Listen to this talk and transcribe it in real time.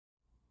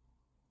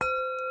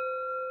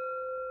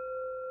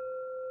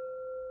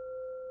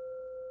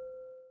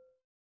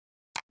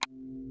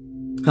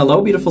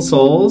Hello, beautiful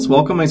souls.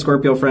 Welcome, my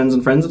Scorpio friends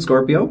and friends of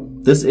Scorpio.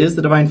 This is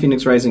the Divine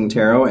Phoenix Rising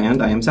Tarot,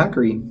 and I am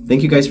Zachary.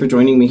 Thank you guys for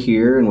joining me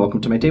here, and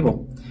welcome to my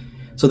table.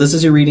 So this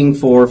is your reading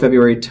for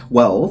February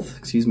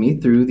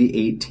 12th, through the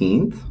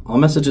 18th. All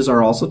messages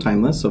are also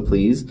timeless, so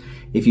please,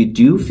 if you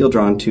do feel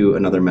drawn to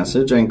another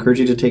message, I encourage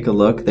you to take a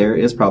look. There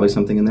is probably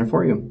something in there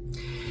for you.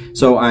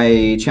 So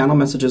I channel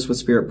messages with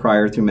Spirit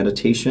prior through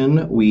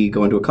meditation. We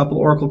go into a couple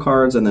oracle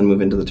cards and then move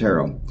into the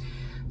tarot.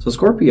 So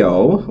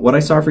Scorpio, what I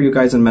saw for you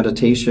guys in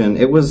meditation,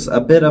 it was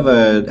a bit of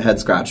a head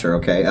scratcher,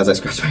 okay, as I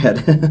scratch my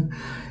head.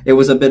 It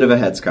was a bit of a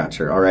head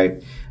scratcher, all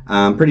right?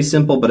 Pretty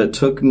simple, but it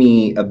took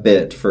me a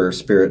bit for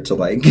Spirit to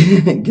like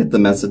get the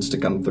message to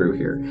come through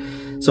here.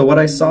 So what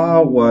I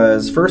saw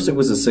was, first it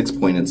was a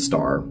 6-pointed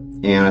star.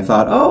 And I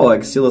thought, oh,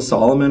 like Seal of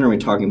Solomon, are we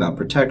talking about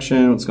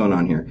protection? What's going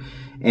on here?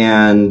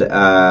 And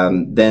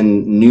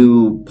then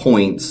new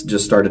points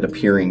just started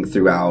appearing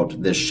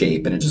throughout this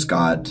shape, and it just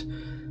got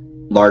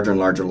larger and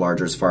larger and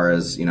larger as far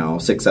as,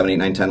 6, 7, 8,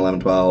 9, 10, 11,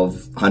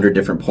 12, 100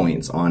 different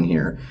points on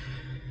here.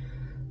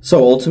 So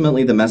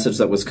ultimately the message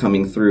that was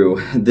coming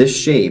through, this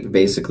shape,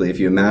 basically,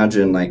 if you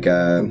imagine like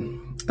a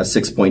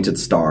 6-pointed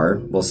star,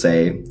 we'll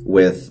say,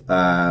 with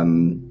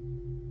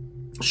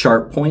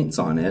sharp points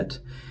on it,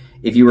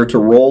 if you were to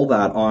roll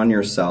that on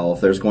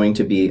yourself, there's going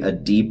to be a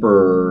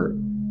deeper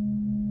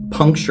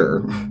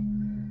puncture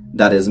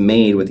that is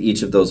made with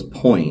each of those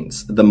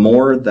points. The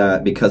more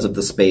that, because of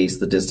the space,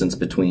 the distance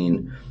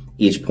between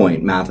each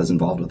point, math is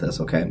involved with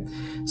this, okay?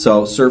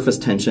 So surface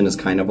tension is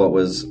kind of what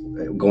was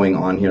going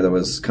on here that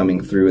was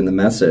coming through in the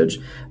message.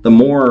 The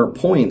more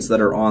points that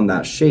are on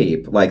that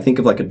shape, like think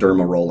of like a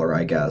derma roller,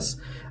 I guess.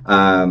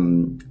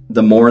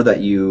 The more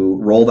that you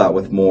roll that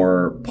with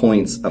more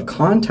points of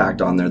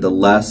contact on there, the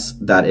less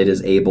that it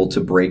is able to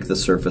break the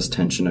surface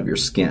tension of your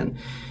skin.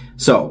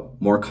 So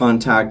more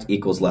contact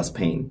equals less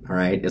pain, all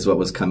right, is what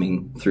was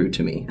coming through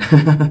to me.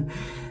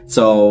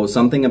 So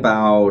something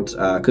about,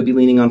 could be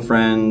leaning on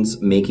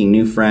friends, making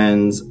new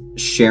friends,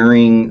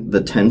 sharing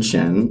the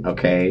tension,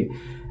 okay,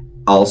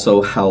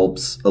 also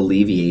helps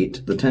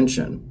alleviate the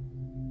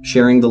tension.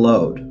 Sharing the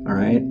load, all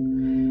right?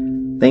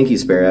 Thank you,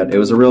 Spirit. It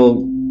was a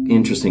real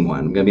interesting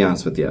one, I'm gonna be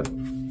honest with you.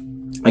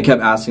 I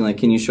kept asking, like,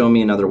 can you show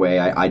me another way?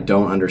 I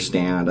don't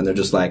understand. And they're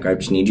just like, I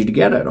just need you to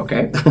get it,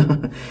 okay?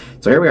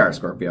 So here we are,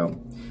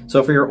 Scorpio.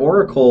 So for your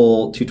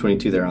Oracle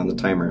 222 there on the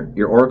timer,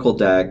 your Oracle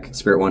deck,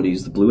 Spirit wanted to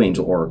use the Blue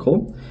Angel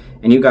Oracle,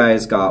 and you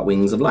guys got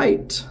Wings of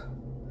Light.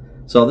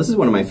 So this is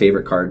one of my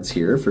favorite cards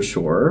here for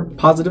sure.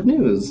 Positive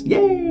news,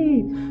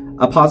 yay!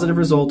 A positive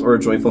result or a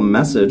joyful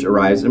message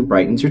arrives and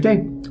brightens your day.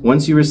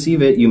 Once you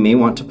receive it, you may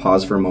want to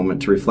pause for a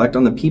moment to reflect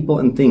on the people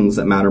and things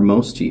that matter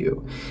most to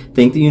you.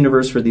 Thank the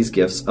universe for these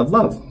gifts of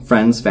love.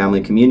 Friends,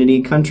 family,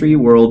 community, country,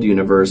 world,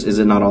 universe. Is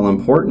it not all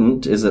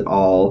important? Is it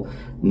all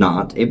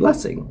not a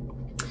blessing?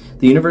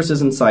 The universe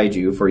is inside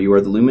you, for you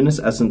are the luminous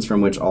essence from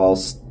which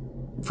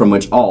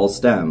all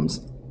stems.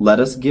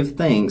 Let us give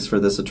thanks for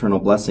this eternal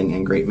blessing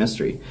and great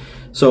mystery.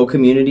 So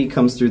community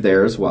comes through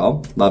there as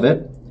well. Love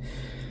it.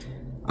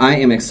 I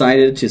am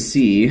excited to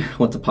see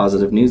what the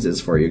positive news is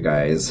for you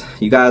guys.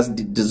 You guys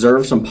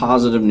deserve some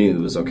positive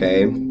news,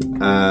 okay?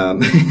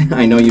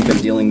 I know you've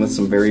been dealing with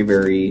some very,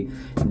 very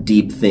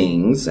deep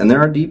things, and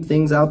there are deep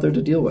things out there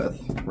to deal with,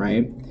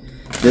 right?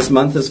 This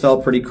month has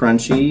felt pretty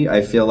crunchy.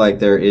 I feel like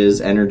there is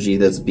energy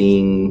that's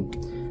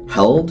being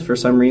held for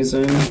some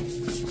reason.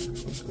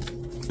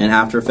 And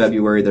after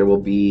February, there will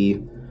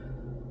be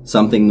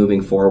something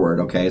moving forward,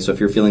 okay? So if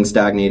you're feeling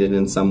stagnated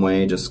in some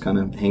way, just kind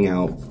of hang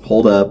out,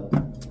 hold up.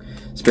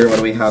 Spirit, what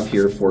do we have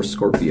here for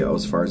Scorpio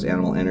as far as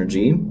animal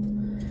energy?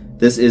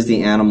 This is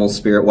the Animal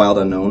Spirit, Wild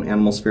Unknown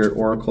Animal Spirit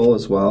Oracle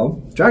as well.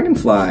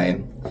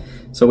 Dragonfly.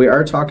 So we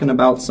are talking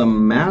about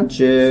some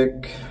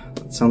magic.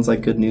 That sounds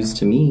like good news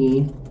to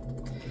me.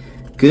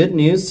 Good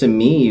news to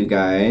me, you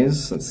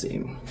guys. Let's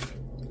see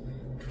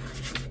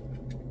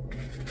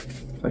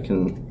if I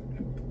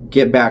can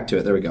get back to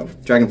it. There we go.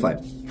 Dragonfly.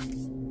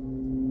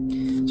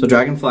 So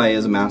Dragonfly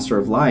is a master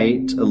of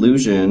light,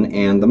 illusion,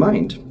 and the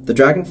mind. The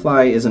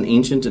Dragonfly is an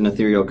ancient and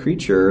ethereal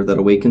creature that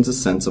awakens a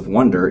sense of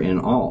wonder in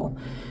all.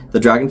 The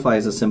Dragonfly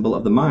is a symbol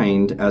of the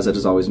mind, as it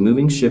is always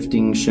moving,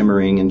 shifting,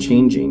 shimmering, and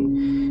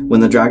changing.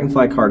 When the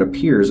Dragonfly card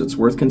appears, it's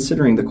worth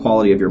considering the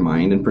quality of your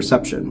mind and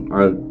perception.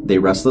 Are they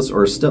restless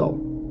or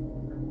still?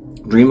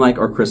 Dreamlike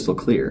or crystal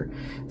clear?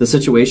 The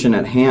situation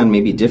at hand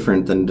may be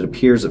different than it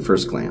appears at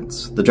first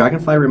glance. The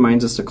Dragonfly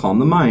reminds us to calm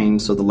the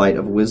mind so the light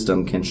of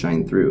wisdom can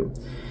shine through.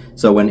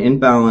 So when in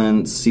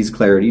balance, sees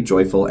clarity,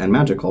 joyful, and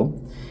magical.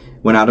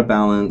 When out of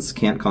balance,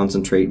 can't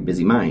concentrate,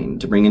 busy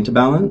mind. To bring into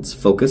balance,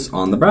 focus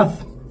on the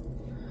breath.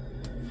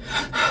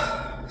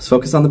 Let's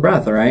focus on the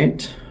breath, all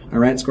right? All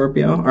right,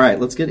 Scorpio? All right,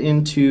 let's get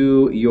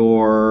into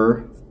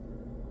your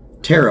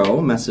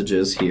tarot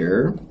messages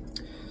here.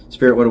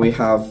 Spirit, what do we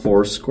have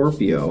for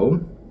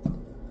Scorpio?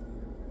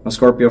 A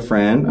Scorpio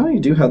friend. Oh, you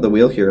do have the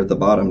wheel here at the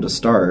bottom to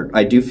start.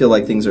 I do feel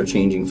like things are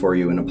changing for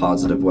you in a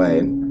positive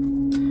way.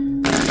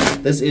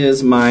 This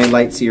is my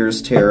Light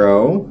Seers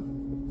Tarot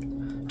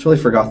Totally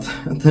forgot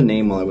the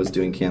name while I was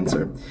doing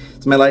Cancer.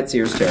 It's my Light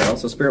Seers Tarot.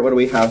 So Spirit, what do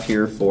we have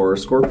here for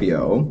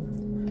Scorpio?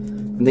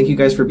 And thank you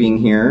guys for being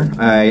here.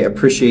 I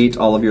appreciate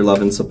all of your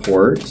love and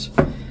support.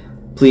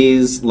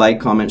 Please like,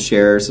 comment,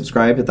 share,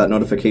 subscribe, hit that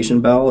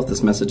notification bell if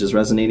this message is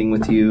resonating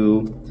with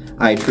you.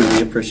 I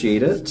truly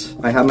appreciate it.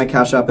 I have my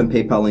Cash App and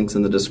PayPal links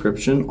in the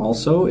description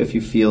also if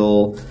you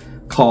feel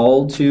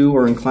called to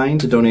or inclined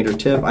to donate or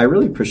tip. I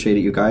really appreciate it,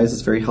 you guys.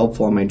 It's very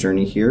helpful on my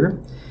journey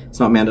here. It's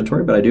not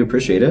mandatory, but I do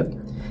appreciate it.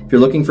 If you're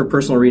looking for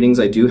personal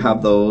readings, I do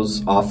have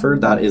those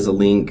offered. That is a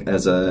link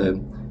as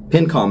a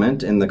pinned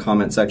comment in the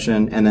comment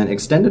section. And then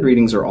extended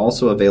readings are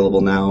also available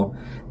now.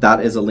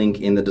 That is a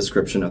link in the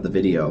description of the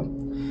video.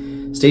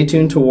 Stay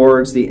tuned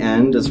towards the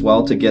end as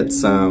well to get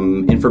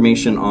some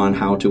information on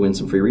how to win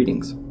some free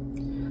readings.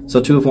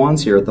 So Two of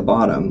Wands here at the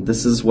bottom.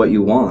 This is what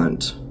you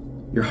want.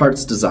 Your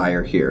heart's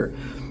desire here.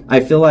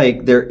 I feel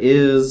like there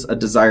is a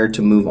desire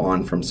to move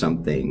on from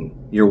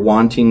something. You're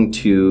wanting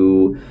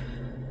to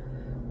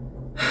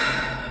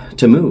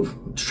move,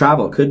 to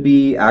travel. It could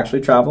be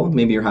actually travel.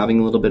 Maybe you're having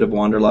a little bit of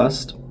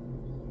wanderlust.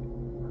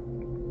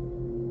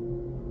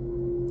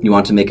 You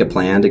want to make a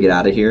plan to get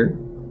out of here.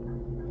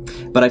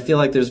 But I feel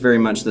like there's very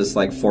much this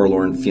like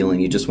forlorn feeling.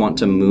 You just want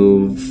to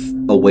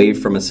move away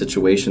from a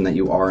situation that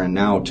you are in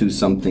now to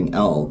something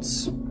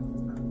else.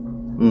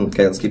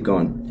 Okay, let's keep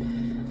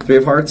going. Three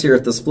of Hearts here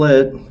at the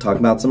split. Talk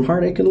about some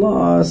heartache and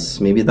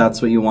loss. Maybe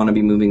that's what you want to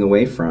be moving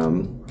away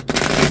from.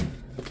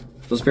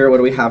 So Spirit, what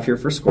do we have here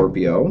for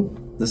Scorpio?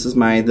 This is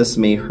my This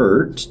May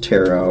Hurt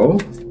tarot.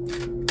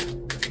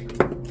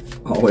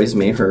 Always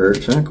may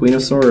hurt. Queen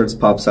of Swords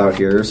pops out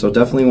here. So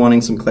definitely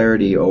wanting some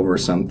clarity over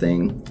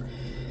something.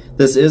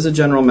 This is a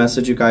general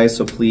message, you guys,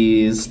 so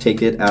please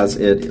take it as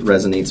it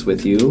resonates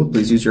with you.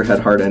 Please use your head,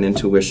 heart, and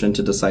intuition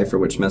to decipher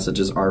which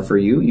messages are for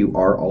you. You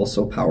are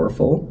also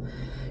powerful.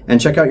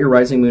 And check out your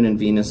rising moon and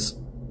Venus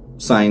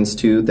signs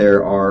too.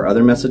 There are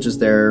other messages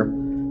there.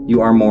 You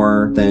are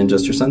more than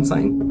just your sun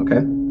sign,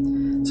 okay?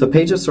 So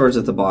Page of Swords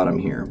at the bottom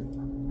here.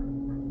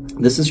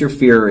 This is your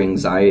fear or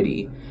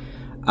anxiety.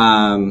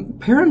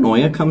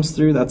 Paranoia comes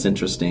through. That's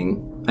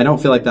interesting. I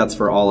don't feel like that's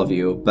for all of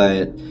you,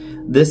 but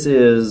this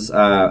is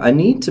a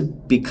need to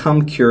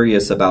become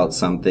curious about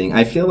something.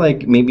 I feel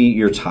like maybe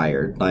you're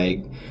tired,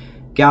 like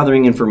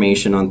gathering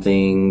information on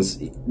things.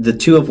 The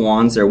Two of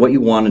Wands there, what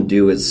you want to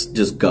do is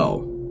just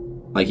go.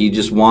 Like you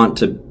just want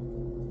to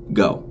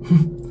go.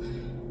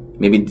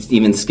 Maybe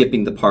even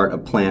skipping the part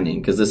of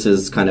planning, because this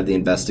is kind of the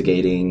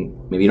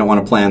investigating. Maybe you don't want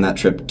to plan that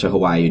trip to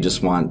Hawaii. You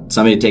just want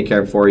somebody to take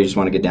care of it for you. You just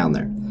want to get down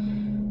there.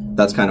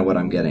 That's kind of what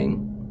I'm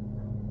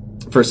getting.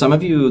 For some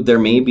of you, there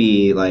may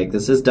be, like,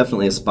 this is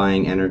definitely a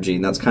spying energy.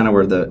 And that's kind of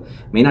where it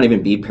may not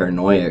even be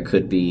paranoia. It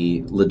could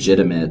be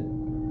legitimate.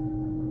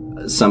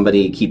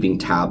 Somebody keeping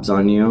tabs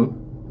on you.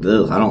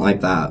 Ugh, I don't like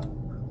that.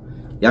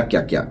 Yuck,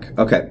 yuck, yuck.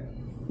 Okay,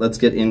 let's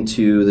get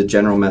into the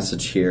general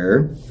message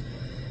here.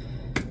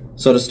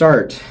 So to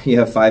start, you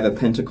have Five of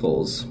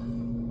Pentacles.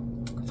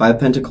 Five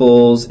of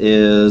Pentacles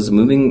is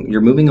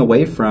you're moving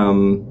away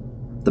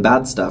from the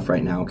bad stuff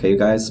right now, okay, you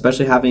guys?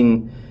 Especially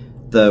having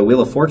the Wheel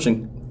of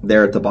Fortune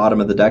there at the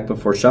bottom of the deck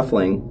before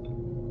shuffling.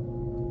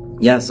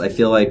 Yes, I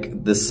feel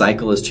like this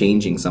cycle is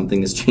changing.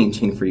 Something is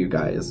changing for you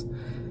guys.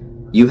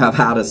 You have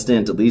had a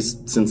stint, at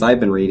least since I've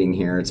been reading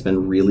here, it's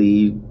been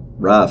really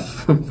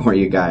rough for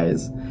you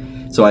guys.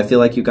 So I feel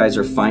like you guys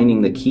are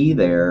finding the key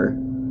there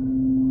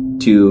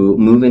to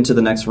move into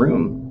the next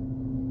room.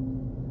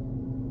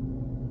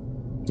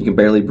 You can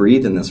barely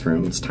breathe in this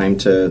room. It's time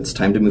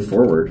to move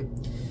forward.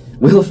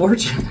 Wheel of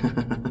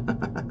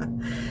Fortune.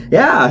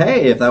 Yeah,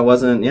 hey, if that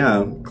wasn't,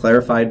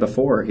 clarified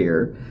before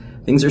here,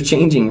 things are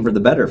changing for the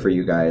better for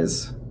you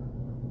guys.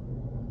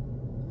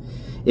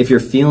 If you're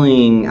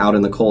feeling out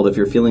in the cold, if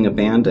you're feeling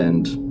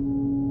abandoned,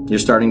 you're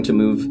starting to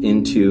move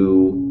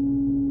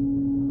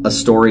into a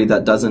story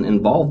that doesn't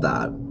involve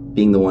that,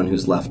 being the one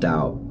who's left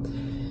out.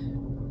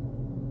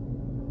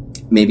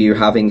 Maybe you're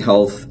having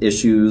health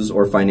issues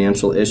or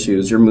financial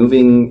issues. You're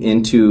moving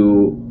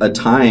into a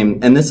time,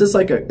 and this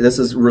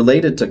is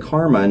related to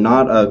karma,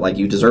 not like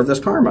you deserve this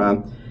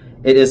karma.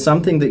 It is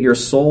something that your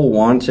soul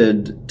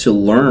wanted to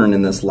learn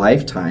in this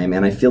lifetime,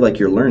 and I feel like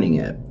you're learning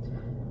it.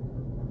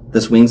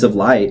 This Wings of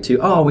Light too.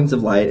 Oh, Wings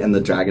of Light, and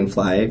the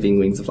dragonfly being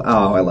Wings of Light.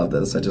 Oh, I love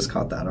this. I just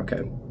caught that.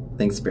 Okay.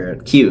 Thanks,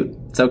 Spirit. Cute.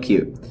 So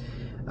cute.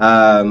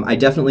 I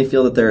definitely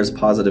feel that there is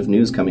positive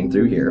news coming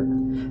through here.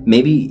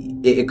 Maybe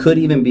it could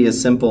even be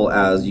as simple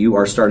as you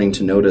are starting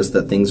to notice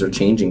that things are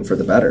changing for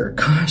the better.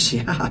 Gosh,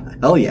 yeah.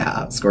 Hell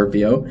yeah,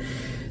 Scorpio.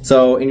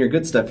 So in your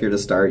good stuff here to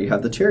start, you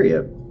have the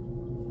Chariot.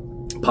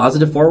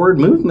 Positive forward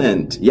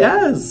movement.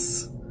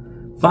 Yes.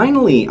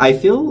 Finally, I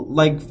feel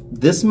like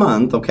this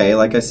month, okay,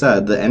 like I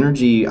said, the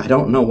energy, I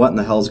don't know what in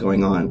the hell is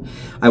going on.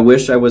 I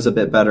wish I was a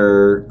bit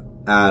better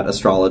at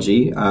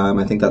astrology.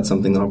 I think that's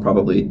something that I'll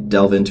probably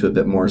delve into a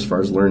bit more as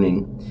far as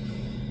learning.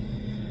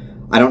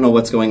 I don't know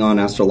what's going on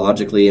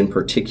astrologically in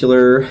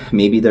particular.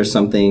 Maybe there's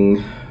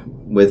something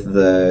with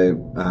the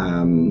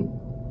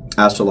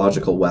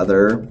astrological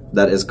weather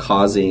that is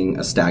causing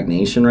a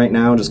stagnation right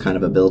now, just kind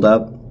of a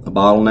buildup, a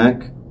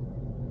bottleneck.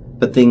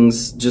 but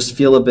things just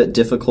feel a bit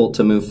difficult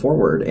to move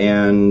forward,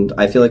 and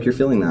I feel like you're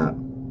feeling that.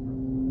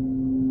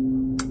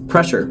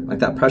 Pressure, like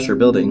that pressure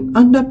building.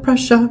 Under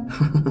pressure.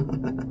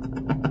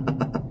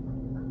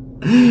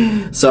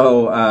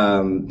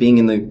 So, being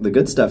in the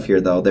good stuff here,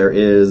 though,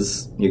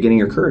 you're getting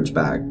your courage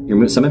back.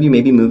 Some of you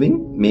may be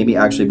moving, maybe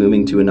actually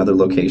moving to another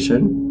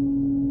location.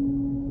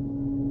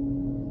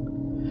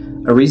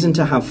 A reason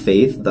to have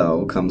faith,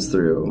 though, comes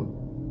through.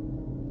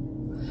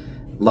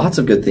 Lots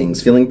of good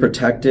things. Feeling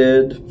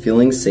protected,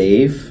 feeling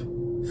safe,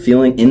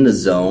 feeling in the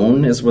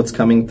zone is what's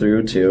coming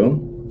through,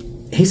 too.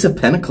 Ace of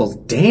Pentacles.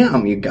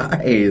 Damn, you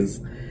guys.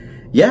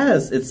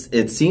 Yes,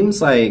 it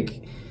seems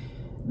like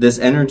this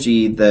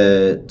energy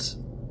that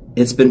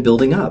it's been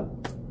building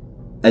up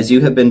as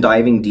you have been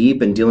diving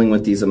deep and dealing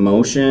with these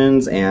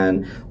emotions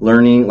and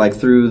learning, like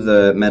through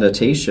the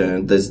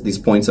meditation, these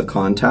points of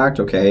contact,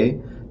 okay?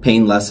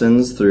 Pain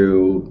lessons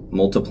through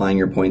multiplying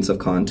your points of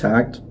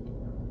contact.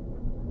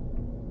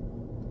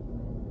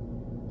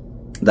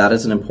 That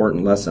is an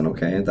important lesson,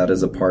 okay? That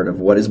is a part of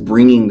what is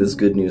bringing this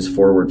good news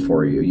forward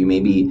for you. You may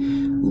be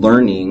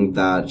learning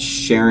that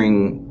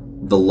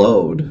sharing the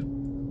load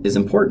is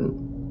important.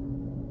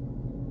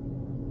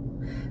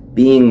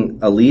 Being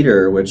a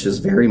leader, which is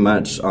very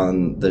much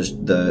on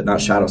the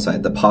not shadow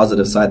side, the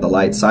positive side, the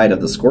light side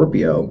of the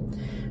Scorpio,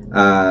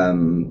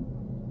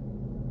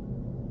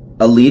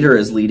 a leader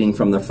is leading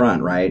from the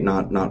front, right?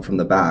 Not from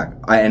the back.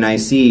 And I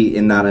see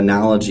in that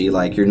analogy,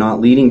 like you're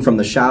not leading from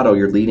the shadow,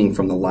 you're leading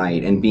from the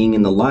light. And being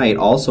in the light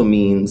also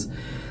means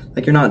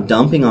like you're not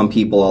dumping on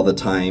people all the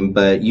time,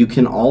 but you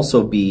can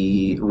also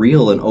be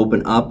real and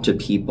open up to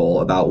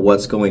people about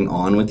what's going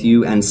on with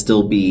you and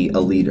still be a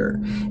leader.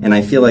 And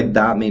I feel like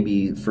that may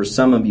be, for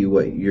some of you,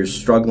 what you're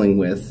struggling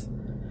with.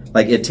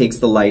 Like it takes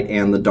the light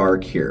and the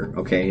dark here,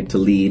 okay, to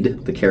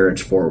lead the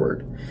carriage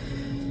forward.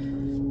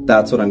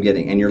 That's what I'm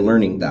getting, and you're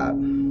learning that.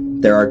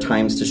 There are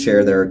times to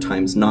share, there are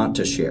times not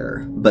to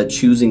share, but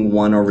choosing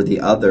one over the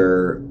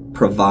other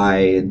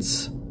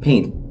provides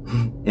pain,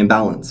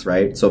 imbalance,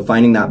 right? So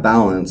finding that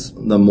balance,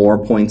 the more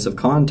points of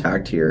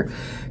contact here,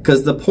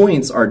 because the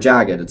points are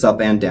jagged, it's up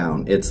and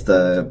down. It's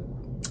the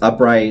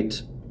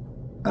upright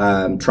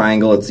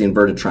triangle, it's the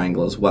inverted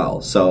triangle as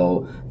well.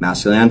 So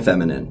masculine and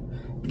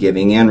feminine,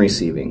 giving and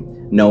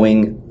receiving,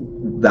 knowing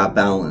that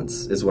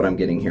balance is what I'm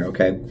getting here,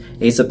 okay?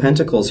 Ace of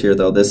Pentacles here,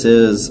 though, this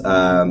is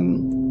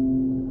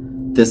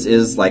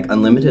like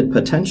unlimited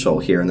potential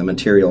here in the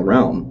material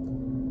realm.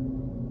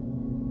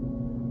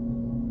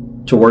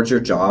 Towards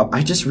your job,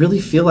 I just really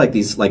feel like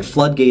these like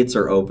floodgates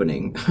are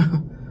opening.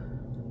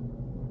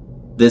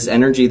 This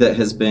energy that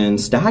has been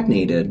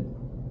stagnated.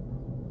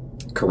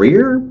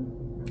 Career,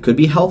 could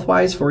be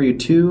health-wise for you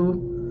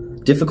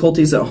too.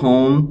 Difficulties at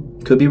home,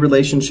 could be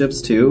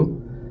relationships too.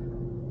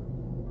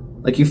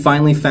 Like you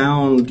finally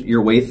found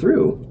your way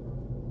through.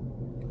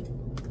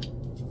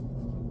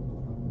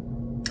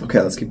 Okay,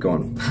 let's keep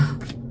going.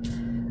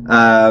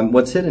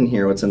 What's hidden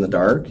here? What's in the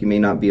dark? You may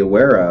not be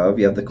aware of.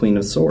 You have the Queen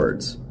of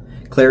Swords.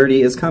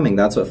 Clarity is coming.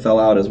 That's what fell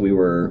out as we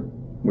were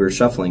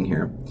shuffling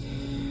here.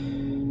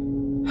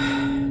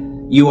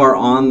 You are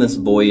on this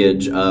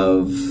voyage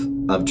of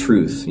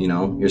truth, you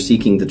know? You're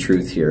seeking the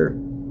truth here.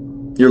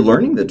 You're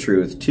learning the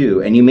truth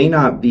too, and you may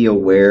not be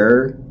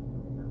aware.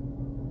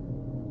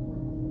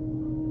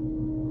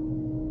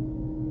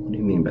 What do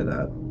you mean by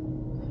that?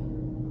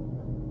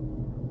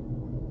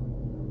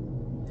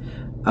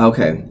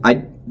 Okay,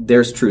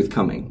 there's truth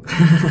coming.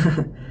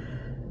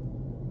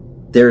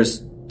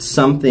 There's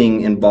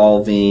something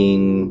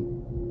involving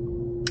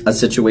a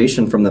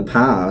situation from the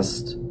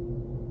past.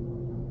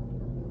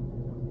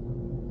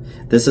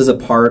 This is a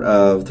part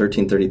of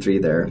 1333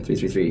 there,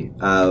 333,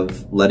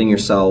 of letting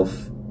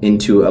yourself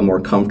into a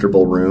more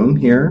comfortable room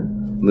here,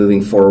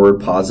 moving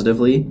forward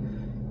positively.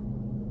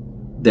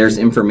 There's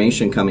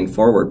information coming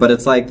forward, but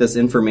it's like this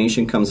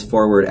information comes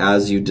forward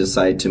as you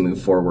decide to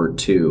move forward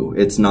too.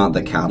 It's not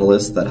the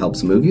catalyst that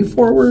helps move you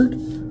forward.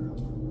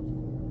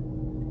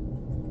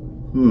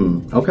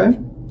 Okay.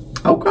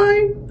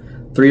 Okay.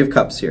 Three of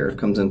Cups here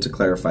comes in to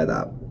clarify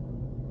that.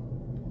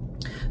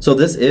 So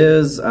this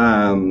is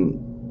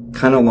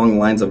kind of along the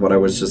lines of what I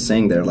was just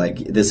saying there. Like,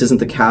 this isn't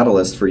the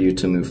catalyst for you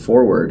to move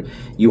forward.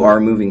 You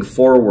are moving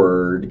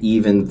forward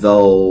even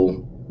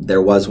though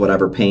there was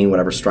whatever pain,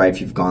 whatever strife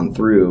you've gone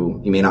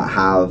through. You may not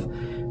have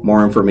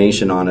more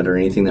information on it or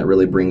anything that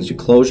really brings you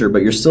closure,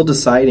 but you're still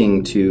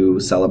deciding to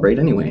celebrate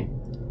anyway.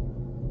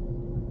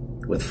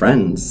 With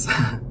friends.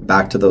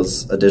 Back to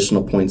those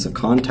additional points of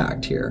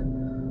contact here.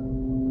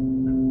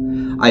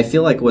 I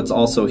feel like what's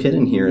also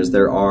hidden here is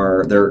there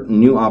are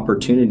new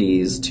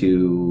opportunities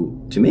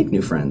to make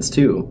new friends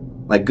too.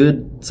 Like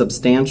good,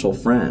 substantial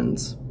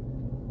friends.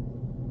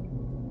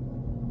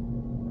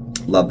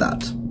 Love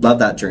that. Love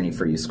that journey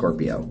for you,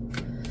 Scorpio.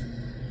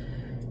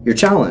 Your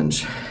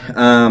challenge.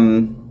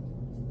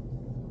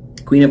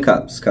 Queen of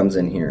Cups comes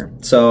in here.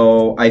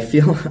 So I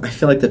feel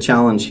like the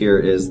challenge here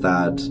is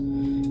that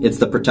it's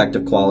the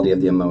protective quality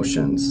of the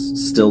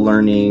emotions. Still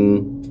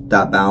learning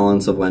that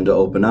balance of when to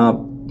open up,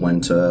 when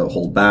to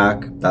hold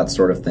back, that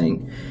sort of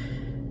thing.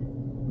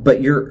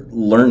 But you're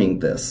learning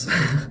this.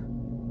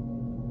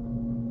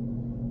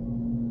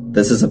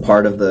 This is a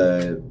part of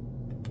the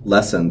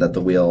lesson that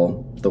the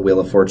Wheel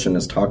of Fortune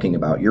is talking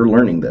about. You're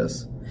learning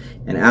this.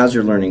 And as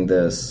you're learning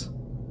this,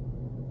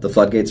 the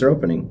floodgates are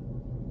opening.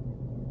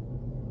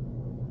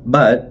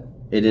 But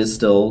it is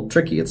still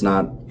tricky. It's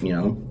not, you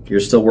know, you're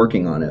still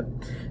working on it.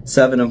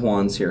 Seven of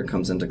Wands here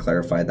comes in to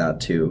clarify that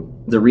too.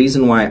 The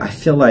reason why I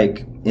feel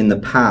like in the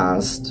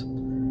past,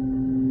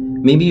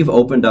 maybe you've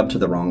opened up to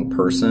the wrong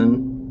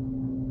person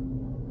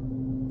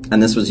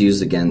and this was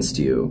used against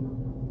you,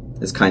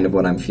 is kind of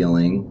what I'm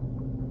feeling.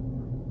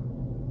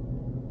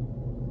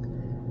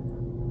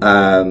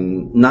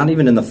 Not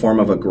even in the form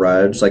of a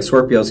grudge. Like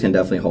Scorpios can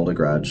definitely hold a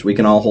grudge. We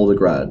can all hold a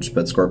grudge,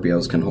 but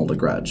Scorpios can hold a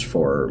grudge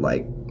for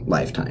like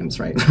lifetimes,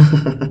 right?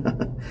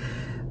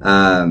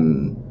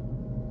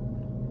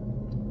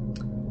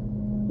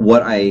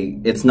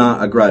 It's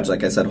not a grudge,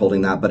 like I said,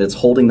 holding that, but it's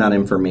holding that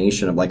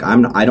information of like,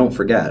 I don't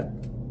forget.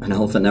 An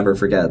elephant never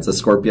forgets. A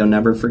Scorpio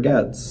never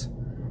forgets.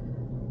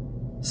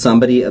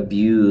 Somebody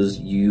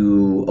abused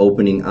you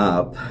opening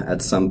up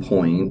at some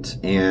point,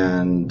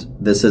 and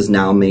this has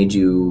now made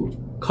you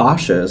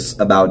cautious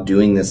about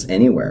doing this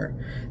anywhere.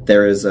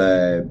 There is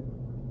an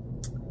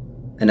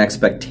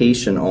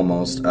expectation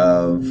almost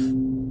of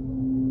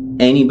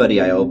anybody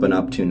I open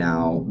up to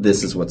now,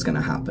 this is what's going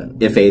to happen.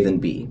 If A, then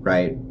B,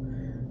 right?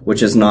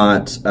 Which is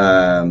not, it's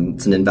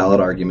an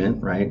invalid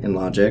argument, right, in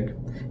logic,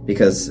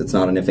 because it's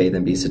not an if A,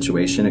 then B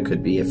situation. It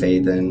could be if A,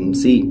 then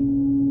C,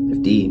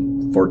 if D,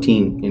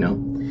 14, you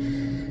know.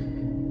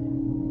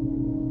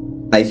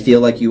 I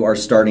feel like you are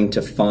starting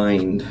to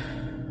find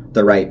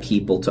the right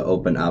people to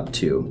open up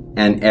to.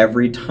 And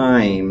every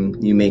time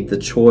you make the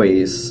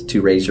choice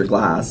to raise your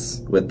glass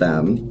with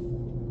them,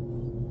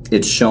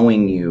 it's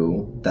showing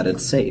you that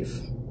it's safe.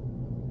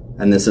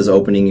 And this is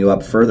opening you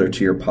up further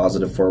to your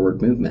positive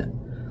forward movement.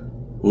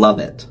 Love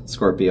it,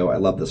 Scorpio. I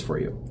love this for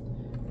you.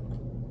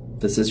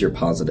 This is your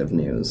positive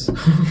news.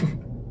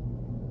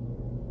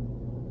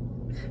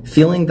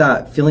 Feeling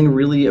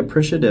really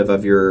appreciative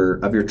of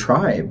your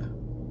tribe.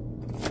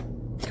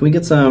 Can we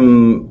get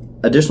some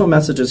additional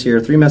messages here?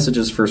 3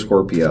 messages for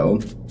Scorpio,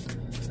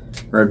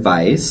 or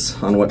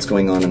advice on what's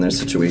going on in their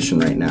situation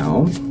right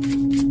now.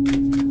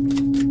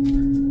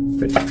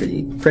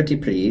 Pretty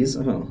please.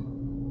 Oh,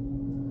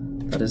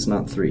 that is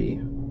not 3.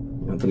 You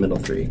want the middle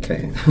 3,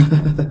 okay.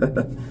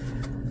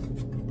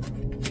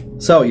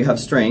 So you have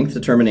strength,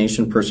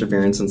 determination,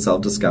 perseverance, and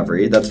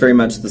self-discovery. That's very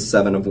much the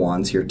 7 of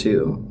Wands here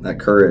too. That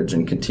courage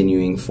and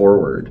continuing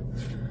forward.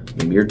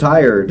 Maybe you're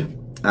tired.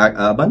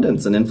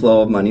 Abundance and inflow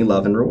of money,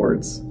 love, and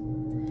rewards.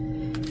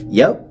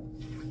 Yep,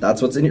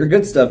 that's what's in your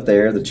good stuff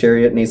there. The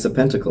Chariot and Ace of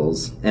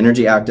Pentacles.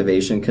 Energy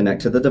activation,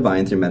 connect to the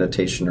divine through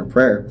meditation or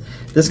prayer.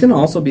 This can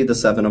also be the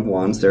 7 of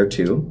Wands there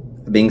too.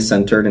 Being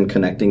centered and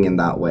connecting in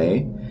that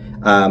way.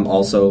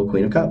 Also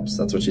Queen of Cups.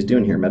 That's what she's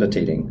doing here,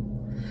 meditating.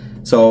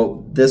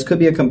 So this could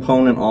be a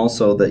component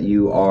also that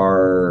you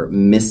are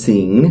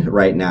missing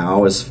right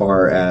now as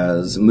far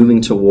as moving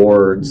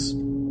towards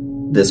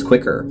this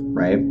quicker,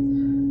 right?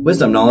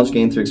 Wisdom, knowledge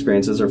gained through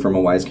experiences or from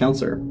a wise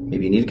counselor.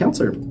 Maybe you need a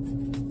counselor.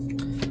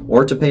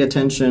 Or to pay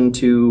attention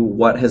to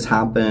what has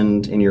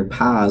happened in your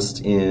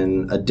past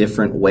in a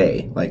different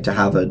way. Like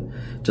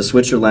to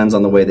switch your lens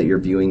on the way that you're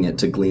viewing it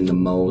to glean the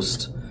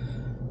most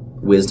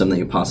wisdom that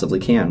you possibly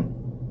can.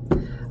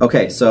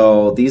 Okay,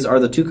 so these are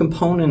the 2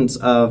 components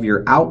of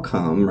your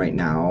outcome right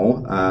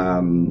now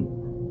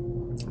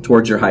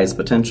towards your highest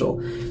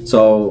potential.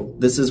 So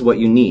this is what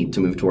you need to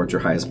move towards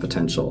your highest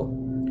potential.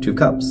 2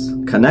 cups.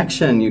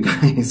 Connection, you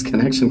guys.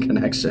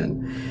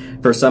 Connection.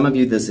 For some of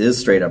you, this is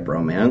straight up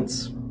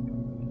romance.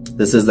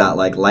 This is that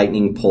like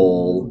lightning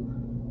pole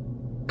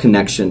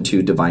connection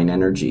to divine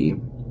energy.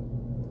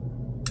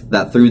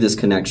 That through this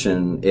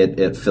connection,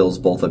 it fills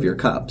both of your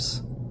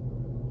cups.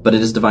 But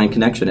it is divine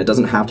connection. It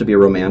doesn't have to be a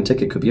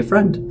romantic. It could be a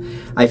friend.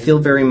 I feel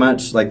very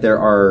much like there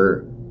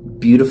are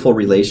beautiful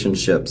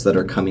relationships that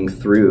are coming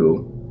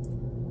through.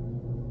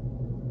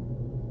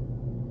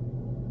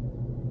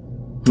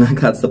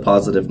 That's the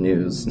positive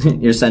news.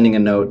 You're sending a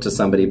note to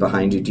somebody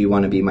behind you. Do you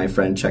want to be my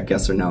friend? Check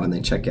yes or no. And they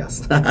check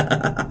yes.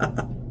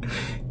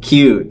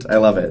 Cute. I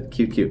love it.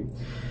 Cute, cute.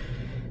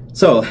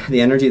 So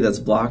the energy that's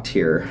blocked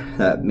here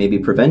that may be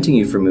preventing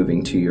you from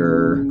moving to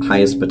your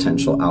highest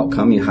potential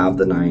outcome, you have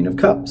the 9 of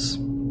Cups.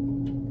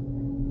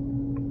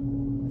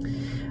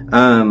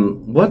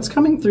 What's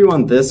coming through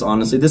on this,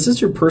 honestly, this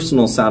is your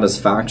personal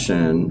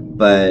satisfaction,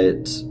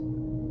 but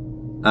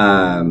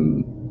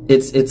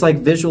it's like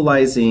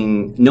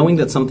visualizing, knowing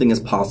that something is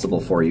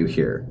possible for you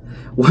here.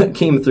 What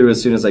came through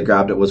as soon as I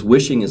grabbed it was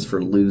wishing is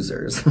for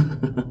losers.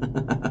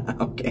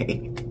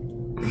 Okay.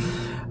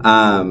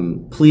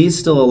 Please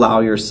still allow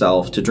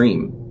yourself to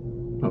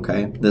dream.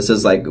 Okay. This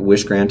is like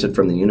wish granted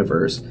from the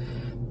universe.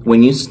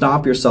 When you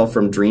stop yourself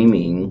from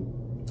dreaming,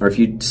 or if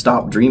you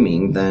stop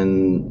dreaming,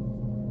 then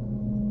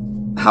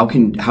how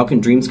can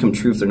dreams come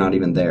true if they're not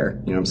even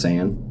there? You know what I'm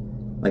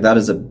saying? Like that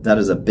is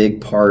a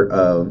big part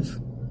of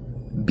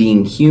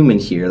being human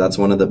here. That's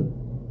one of the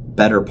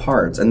better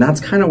parts. And that's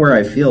kind of where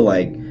I feel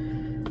like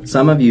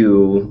some of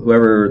you,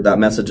 whoever that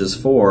message is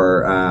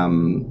for,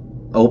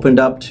 opened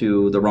up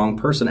to the wrong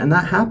person, and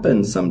that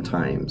happens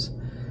sometimes.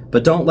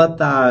 But don't let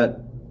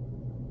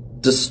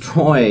that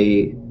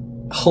destroy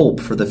hope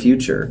for the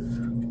future.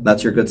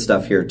 That's your good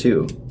stuff here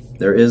too.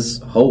 There is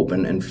hope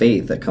and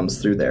faith that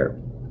comes through there.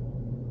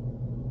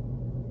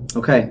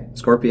 Okay,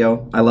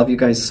 Scorpio, I love you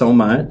guys so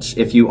much.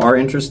 If you are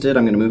interested,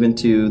 I'm going to move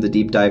into the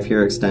deep dive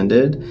here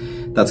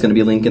extended. That's going to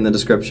be a link in the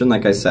description,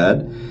 like I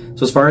said.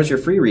 So as far as your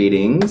free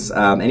readings,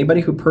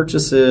 anybody who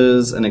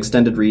purchases an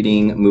extended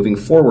reading moving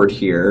forward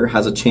here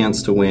has a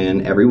chance to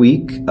win every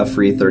week a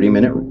free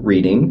 30-minute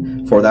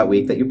reading for that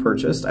week that you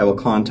purchased. I will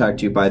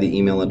contact you by the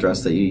email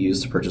address that you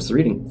used to purchase the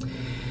reading.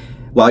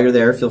 While you're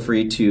there, feel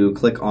free to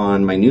click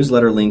on my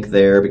newsletter link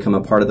there, become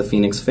a part of the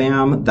Phoenix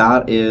fam.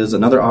 That is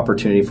another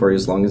opportunity for you.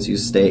 As long as you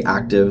stay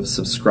active,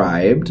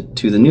 subscribed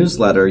to the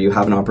newsletter, you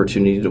have an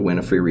opportunity to win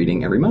a free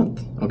reading every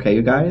month. Okay,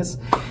 you guys?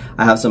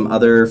 I have some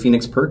other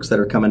Phoenix perks that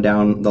are coming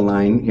down the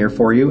line here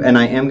for you. And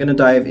I am going to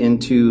dive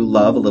into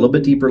love a little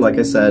bit deeper, like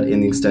I said,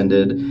 in the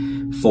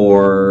extended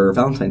for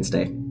Valentine's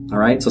Day. All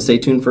right, so stay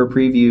tuned for a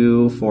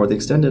preview for the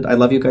extended. I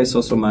love you guys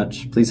so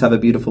much. Please have a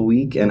beautiful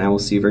week, and I will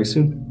see you very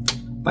soon.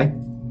 Bye.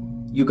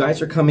 You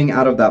guys are coming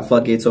out of that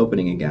floodgates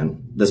opening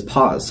again. This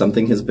pause,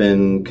 something has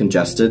been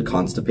congested,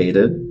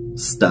 constipated,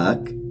 stuck.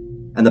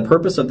 And the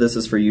purpose of this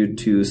is for you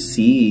to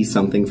see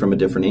something from a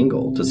different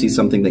angle, to see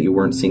something that you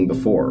weren't seeing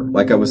before.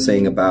 Like I was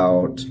saying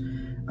about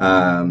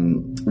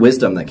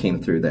wisdom that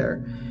came through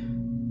there.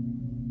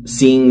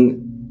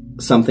 Seeing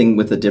something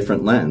with a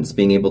different lens,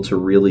 being able to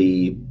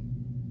really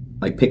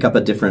like pick up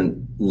a different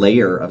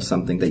layer of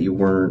something that you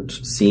weren't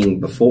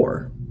seeing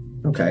before.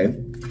 Okay.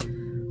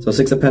 So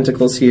 6 of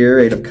Pentacles here,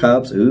 8 of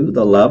Cups. Ooh,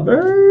 the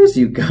lovers,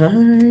 you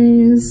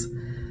guys.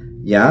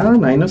 Yeah,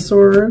 9 of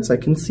Swords, I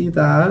can see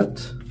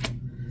that.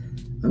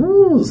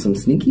 Oh, some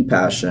sneaky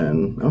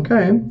passion.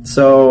 Okay,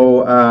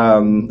 so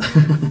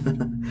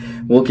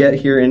we'll get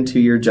here into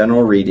your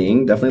general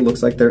reading. Definitely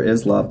looks like there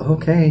is love.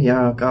 Okay,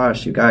 yeah,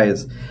 gosh, you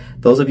guys.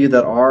 Those of you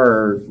that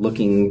are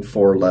looking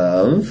for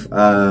love,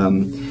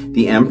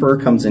 the Emperor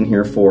comes in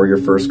here for your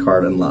first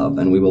card in love,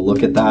 and we will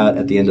look at that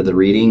at the end of the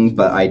reading,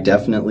 but I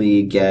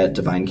definitely get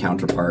Divine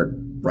Counterpart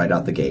right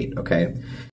out the gate, okay?